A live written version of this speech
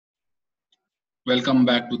Welcome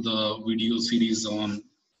back to the video series on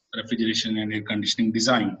refrigeration and air conditioning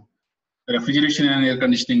design. Refrigeration and air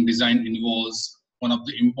conditioning design involves one of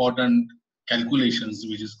the important calculations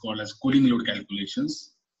which is called as cooling load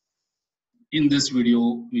calculations. In this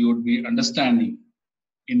video, we would be understanding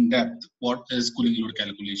in depth what is cooling load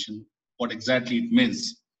calculation, what exactly it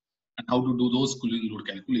means, and how to do those cooling load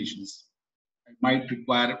calculations. It might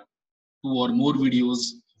require 2 or more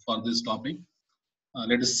videos for this topic.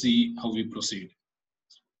 Let us see how we proceed.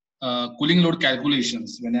 Cooling load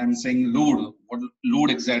calculations, when I'm saying load, what load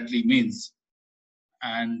exactly means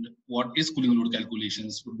and what is cooling load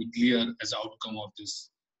calculations would be clear as outcome of this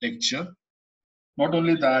lecture. Not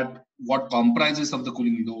only that, what comprises of the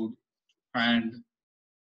cooling load and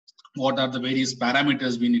what are the various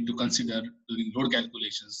parameters we need to consider during load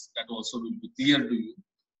calculations, that also will be clear to you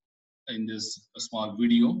in this small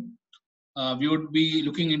video. We would be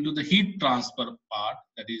looking into the heat transfer part,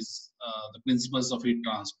 that is the principles of heat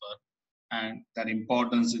transfer and their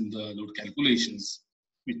importance in the load calculations,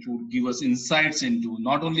 which would give us insights into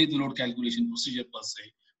not only the load calculation procedure per se,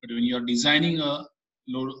 but when you are designing a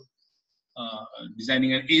load,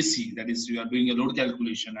 designing an AC, that is, you are doing a load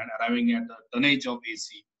calculation and arriving at the tonnage of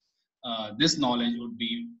AC. This knowledge would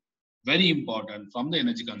be very important from the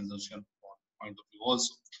energy consumption point of view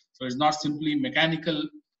also. So it's not simply mechanical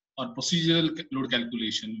or procedural load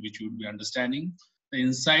calculation which you would be understanding. The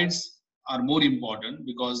insights are more important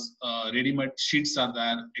because ready-made sheets are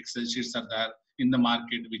there, Excel sheets are there in the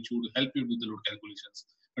market which would help you do the load calculations.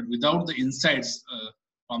 But without the insights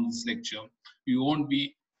from this lecture, you won't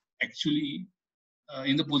be actually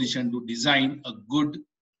in the position to design a good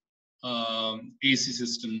AC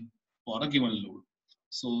system for a given load.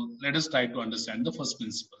 So let us try to understand the first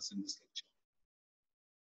principles in this lecture.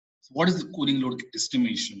 So what is the cooling load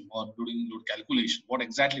estimation or cooling load calculation? What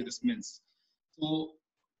exactly this means? So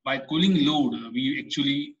by cooling load, we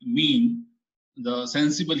actually mean the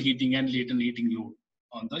sensible heating and latent heating load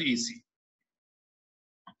on the AC.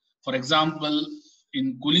 For example,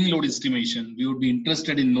 in cooling load estimation, we would be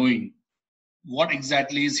interested in knowing what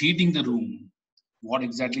exactly is heating the room, what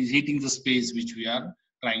exactly is heating the space which we are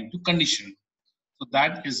trying to condition. So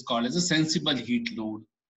that is called as a sensible heat load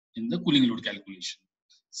in the cooling load calculation.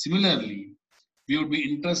 Similarly, we would be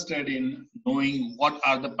interested in knowing what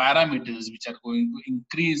are the parameters which are going to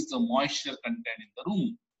increase the moisture content in the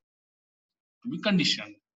room to be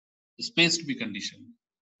conditioned, the space to be conditioned.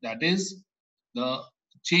 That is the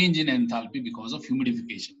change in enthalpy because of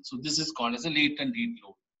humidification. So this is called as a latent heat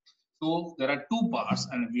load. So there are two parts,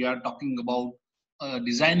 and we are talking about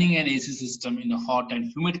designing an AC system in a hot and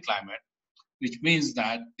humid climate, which means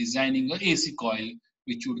that designing an AC coil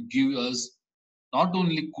which would give us not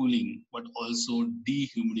only cooling but also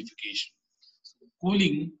dehumidification. So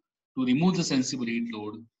cooling to remove the sensible heat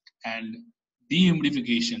load and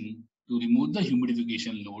dehumidification to remove the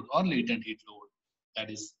humidification load or latent heat load.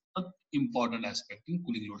 That is an important aspect in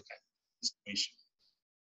cooling load estimation.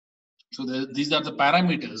 So these are the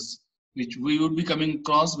parameters which we would be coming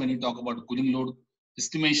across when you talk about cooling load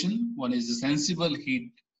estimation. One is the sensible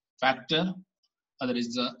heat factor, other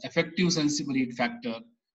is the effective sensible heat factor,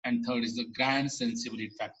 and third is the grand sensible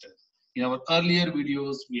heat factor. In our earlier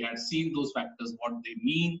videos, we had seen those factors, what they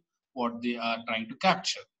mean, what they are trying to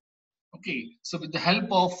capture. Okay, so with the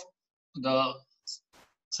help of the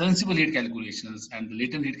sensible heat calculations and the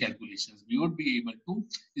latent heat calculations, we would be able to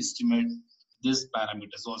estimate these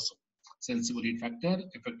parameters also. Sensible heat factor,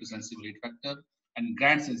 effective sensible heat factor, and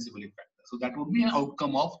grand sensible heat factor. So that would be an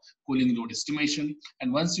outcome of cooling load estimation.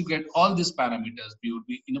 And once you get all these parameters, we would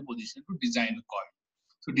be in a position to design a coil.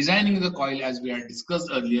 So designing the coil, as we had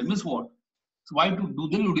discussed earlier, means what? So why to do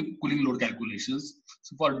the cooling load calculations?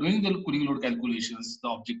 So for doing the cooling load calculations, the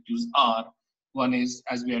objectives are, one is,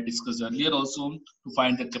 as we had discussed earlier also, to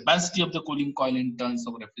find the capacity of the cooling coil in terms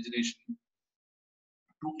of refrigeration,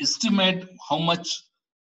 to estimate how much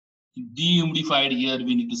dehumidified air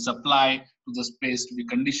we need to supply to the space to be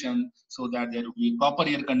conditioned so that there will be proper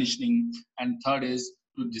air conditioning, and third is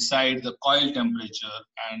to decide the coil temperature,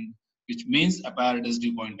 and which means apparatus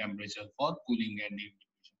dew point temperature for cooling and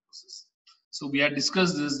dehumidification process. So we had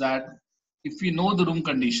discussed this, that if we know the room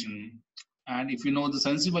condition and if we know the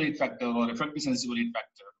sensible heat factor or effective sensible heat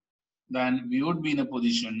factor, then we would be in a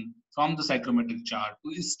position from the psychrometric chart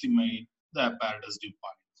to estimate the apparatus dew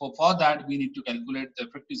point. For that, we need to calculate the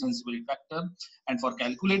effective sensible heat factor, and for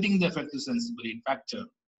calculating the effective sensible heat factor,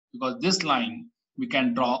 because this line we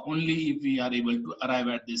can draw only if we are able to arrive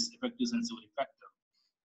at this effective sensible heat factor.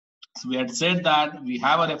 So we had said that we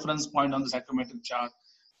have a reference point on the psychrometric chart.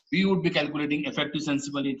 We would be calculating effective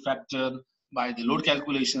sensible heat factor by the load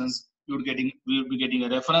calculations. We would be getting a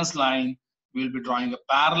reference line we will be drawing a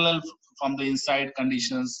parallel from the inside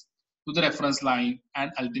conditions to the reference line,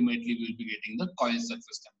 and ultimately we will be getting the coil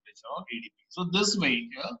surface temperature or ADP. So this way,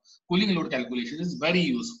 cooling load calculation is very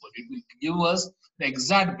useful. It will give us the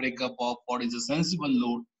exact breakup of what is the sensible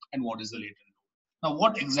load and what is the latent load. Now,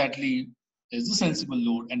 what exactly is the sensible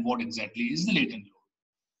load and what exactly is the latent load?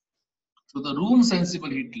 So the room sensible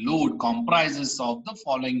heat load comprises of the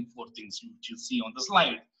following four things which you see on the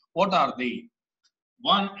slide. What are they?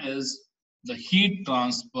 One is the heat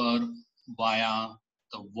transfer via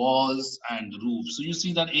the walls and roof. So you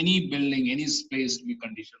see that any building, any space to be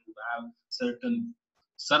conditioned would have certain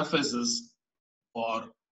surfaces or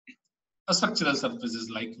structural surfaces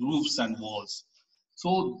like roofs and walls.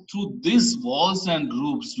 So through these walls and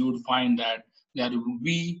roofs, you would find that there would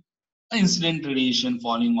be incident radiation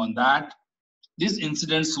falling on that. This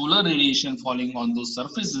incident solar radiation falling on those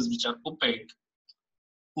surfaces which are opaque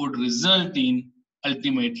would result in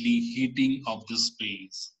ultimately heating of the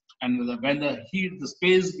space. And when the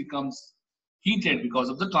space becomes heated because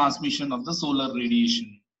of the transmission of the solar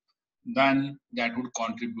radiation, then that would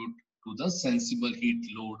contribute to the sensible heat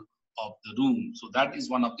load of the room. So that is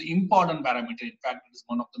one of the important parameter. In fact, it is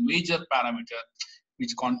one of the major parameter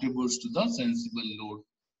which contributes to the sensible load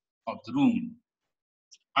of the room.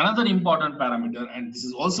 Another important parameter, and this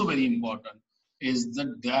is also very important, is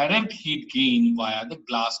the direct heat gain via the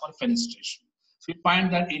glass or fenestration. So we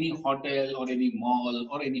find that any hotel or any mall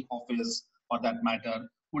or any office for that matter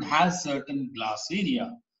would have certain glass area.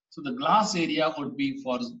 So the glass area would be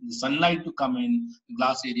for the sunlight to come in. The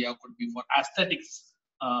glass area could be for aesthetics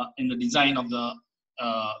in the design of the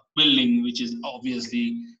building, which is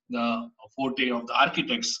obviously the forte of the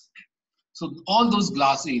architects. So all those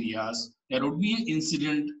glass areas, there would be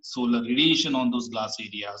incident solar radiation on those glass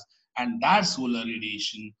areas, and that solar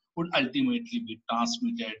radiation would ultimately be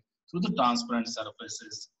transmitted through the transparent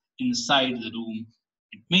surfaces inside the room.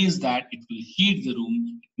 It means that it will heat the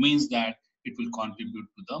room. It means that it will contribute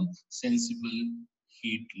to the sensible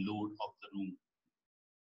heat load of the room.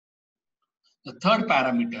 The third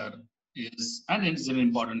parameter is, and it's an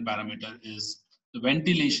important parameter, is the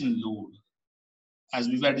ventilation load. As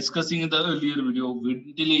we were discussing in the earlier video,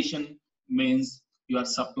 ventilation means you are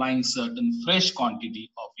supplying certain fresh quantity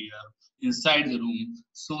of air inside the room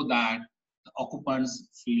so that the occupants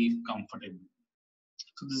feel comfortable.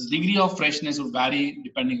 So this degree of freshness would vary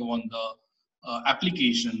depending upon the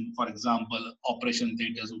application. For example, operation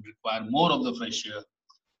theaters would require more of the fresh air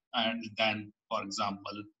and than, for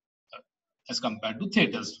example, as compared to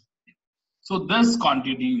theaters. So this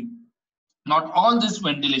quantity, not all this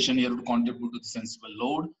ventilation air would contribute to the sensible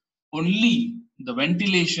load. Only the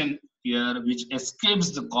ventilation air which escapes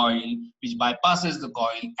the coil, which bypasses the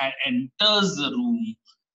coil and enters the room,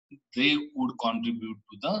 they would contribute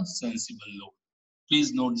to the sensible load.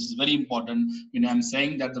 Please note, this is very important. When I'm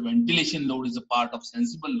saying that the ventilation load is a part of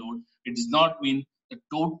sensible load, it does not mean the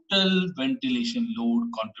total ventilation load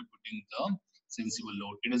contributing the sensible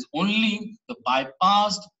load. It is only the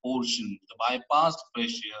bypassed portion, the bypassed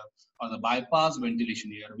fresh air or the bypassed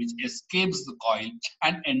ventilation air which escapes the coil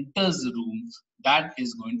and enters the room, that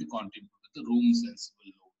is going to contribute to the room sensible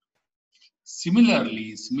load.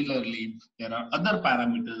 Similarly, there are other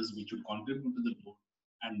parameters which would contribute to the load,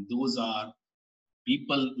 and those are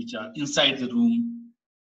people which are inside the room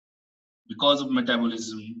because of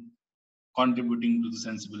metabolism contributing to the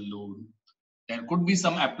sensible load. There could be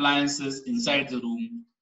some appliances inside the room.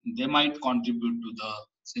 They might contribute to the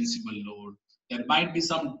sensible load. There might be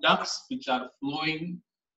some ducts which are flowing,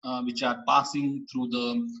 which are passing through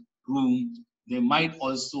the room. They might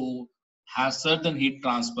also have certain heat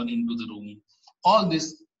transfer into the room. All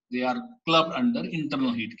this, they are clubbed under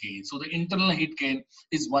internal heat gain. So the internal heat gain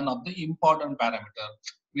is one of the important parameter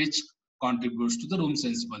which contributes to the room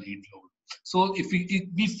sensible heat load. So if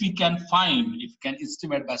we can find, if we can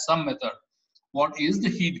estimate by some method what is the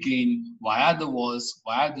heat gain via the walls,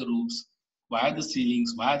 via the roofs, via the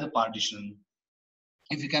ceilings, via the partition,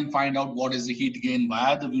 if you can find out what is the heat gain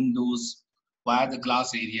via the windows, via the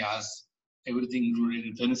glass areas, everything included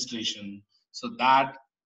in fenestration, so that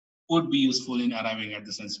would be useful in arriving at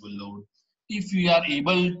the sensible load. If we are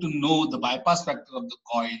able to know the bypass factor of the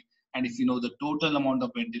coil, and if you know the total amount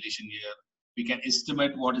of ventilation air, we can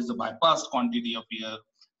estimate what is the bypassed quantity of air,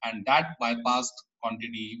 and that bypassed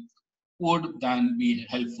quantity would then be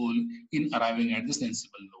helpful in arriving at the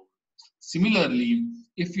sensible load. Similarly,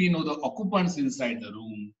 if we know the occupants inside the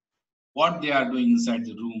room, what they are doing inside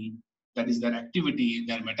the room, that is their activity,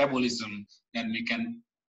 their metabolism, then we can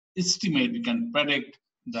estimate, we can predict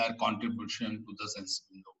their contribution to the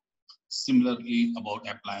sensible load. similarly about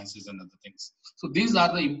appliances and other things. So these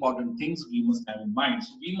are the important things we must have in mind.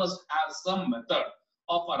 So we must have some method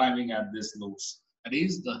of arriving at these loads. That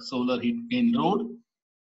is the solar heat gain load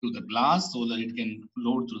to the glass, solar heat gain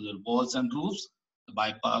load to the walls and roofs, the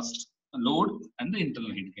bypassed load, and the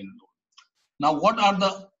internal heat gain load. Now, what are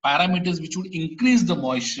the parameters which would increase the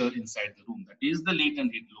moisture inside the room? That is the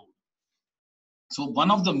latent heat load. So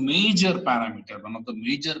one of the major parameter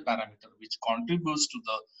which contributes to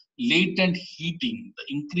the latent heating,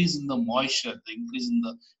 the increase in the moisture, the increase in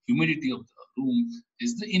the humidity of the room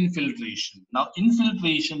is the infiltration. Now,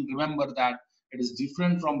 infiltration, remember that it is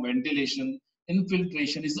different from ventilation.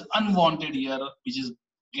 Infiltration is the unwanted air which is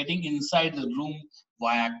getting inside the room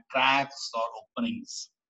via cracks or openings.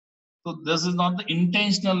 So this is not the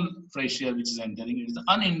intentional fresh air which is entering, it is the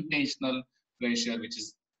unintentional fresh air which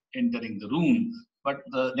is entering the room. But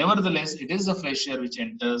nevertheless, it is the fresh air which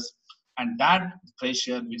enters, and that fresh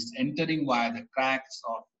air which is entering via the cracks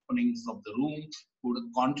or openings of the room would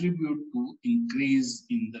contribute to increase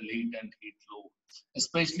in the latent heat load,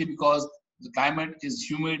 especially because the climate is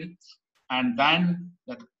humid, and then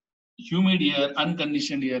that humid air,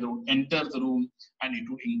 unconditioned air would enter the room and it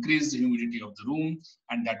would increase the humidity of the room,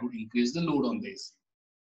 and that would increase the load on the AC.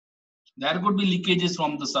 There could be leakages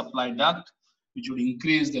from the supply duct which would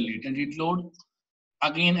increase the latent heat load.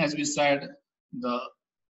 Again, as we said, the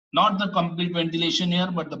not the complete ventilation air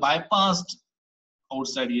but the bypassed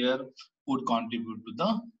outside air would contribute to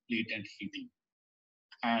the latent heating.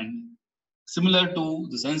 And similar to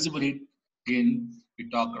the sensible heat gain, we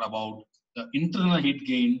talked about the internal heat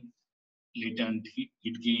gain, latent heat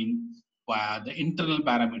gain via the internal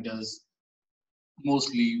parameters,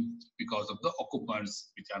 mostly because of the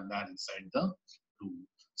occupants which are there inside the room.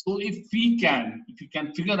 So if we can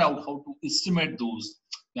figure out how to estimate those,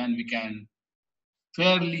 then we can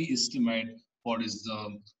fairly estimate what is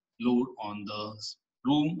the load on the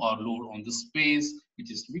room or load on the space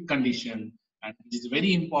which is to be conditioned, and it is a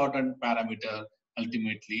very important parameter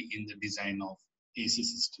ultimately in the design of AC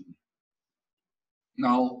system.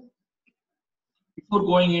 Now, before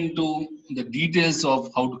going into the details of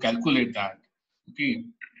how to calculate that, okay,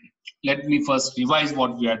 let me first revise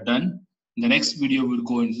what we have done. In the next video, we'll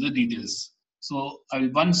go into the details. So I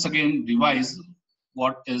will once again revise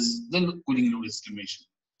what is the cooling load estimation.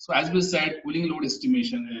 So as we said, cooling load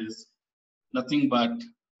estimation is nothing but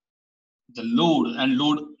the load, and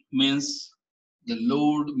load means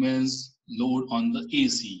load on the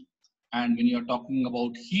AC. And when you are talking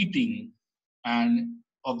about heating and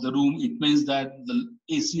of the room, it means that the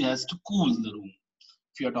AC has to cool the room.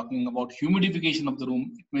 If you are talking about humidification of the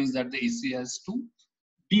room, it means that the AC has to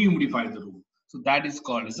dehumidify the room. So that is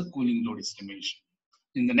called as a cooling load estimation.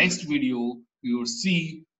 In the next video, we will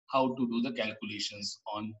see how to do the calculations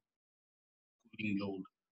on cooling load.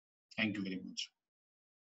 Thank you very much.